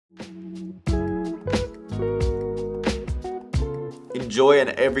Enjoy an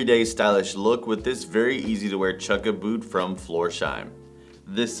everyday stylish look with this very easy to wear chukka boot from Florsheim.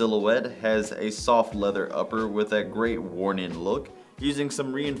 This silhouette has a soft leather upper with that great worn-in look, using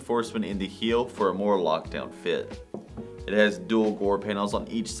some reinforcement in the heel for a more lockdown fit. It has dual gore panels on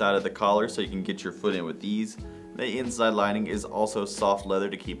each side of the collar so you can get your foot in with ease. The inside lining is also soft leather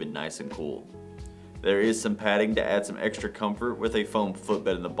to keep it nice and cool. There is some padding to add some extra comfort with a foam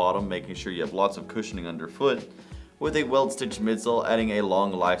footbed in the bottom, making sure you have lots of cushioning underfoot, with a weld-stitched midsole adding a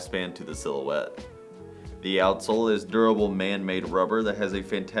long lifespan to the silhouette. The outsole is durable man-made rubber that has a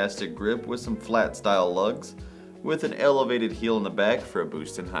fantastic grip with some flat style lugs, with an elevated heel in the back for a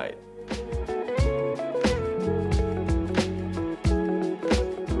boost in height.